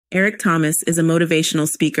Eric Thomas is a motivational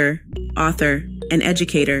speaker, author, and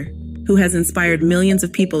educator who has inspired millions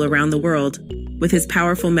of people around the world with his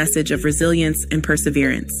powerful message of resilience and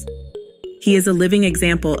perseverance. He is a living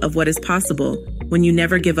example of what is possible when you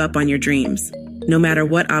never give up on your dreams, no matter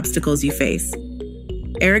what obstacles you face.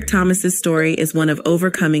 Eric Thomas's story is one of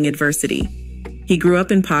overcoming adversity. He grew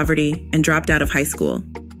up in poverty and dropped out of high school.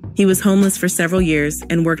 He was homeless for several years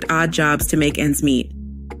and worked odd jobs to make ends meet,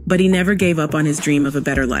 but he never gave up on his dream of a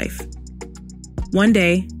better life. One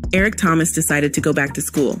day, Eric Thomas decided to go back to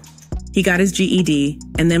school. He got his GED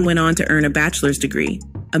and then went on to earn a bachelor's degree,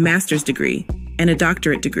 a master's degree, and a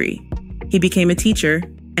doctorate degree. He became a teacher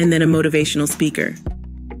and then a motivational speaker.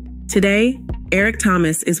 Today, Eric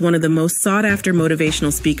Thomas is one of the most sought-after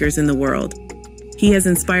motivational speakers in the world. He has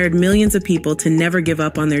inspired millions of people to never give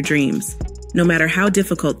up on their dreams, no matter how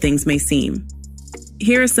difficult things may seem.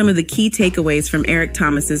 Here are some of the key takeaways from Eric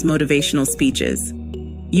Thomas's motivational speeches.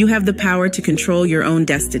 You have the power to control your own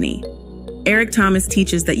destiny. Eric Thomas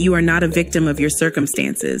teaches that you are not a victim of your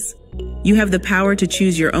circumstances. You have the power to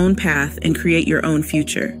choose your own path and create your own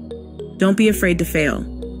future. Don't be afraid to fail.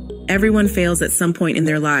 Everyone fails at some point in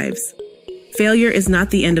their lives. Failure is not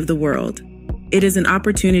the end of the world. It is an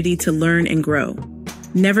opportunity to learn and grow.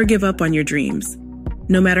 Never give up on your dreams.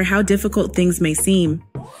 No matter how difficult things may seem,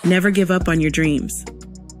 never give up on your dreams.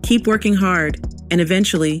 Keep working hard, and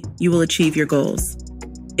eventually you will achieve your goals.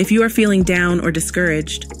 If you are feeling down or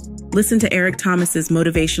discouraged, listen to Eric Thomas's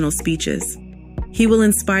motivational speeches. He will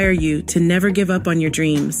inspire you to never give up on your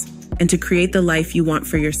dreams and to create the life you want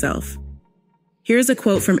for yourself. Here's a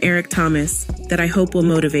quote from Eric Thomas that I hope will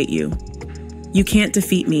motivate you. You can't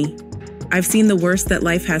defeat me. I've seen the worst that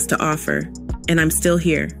life has to offer, and I'm still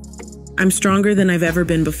here. I'm stronger than I've ever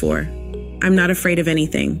been before. I'm not afraid of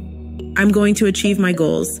anything. I'm going to achieve my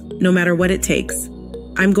goals, no matter what it takes.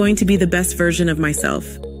 I'm going to be the best version of myself.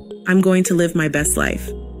 I'm going to live my best life.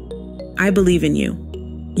 I believe in you.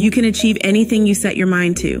 You can achieve anything you set your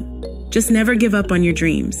mind to. Just never give up on your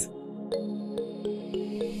dreams.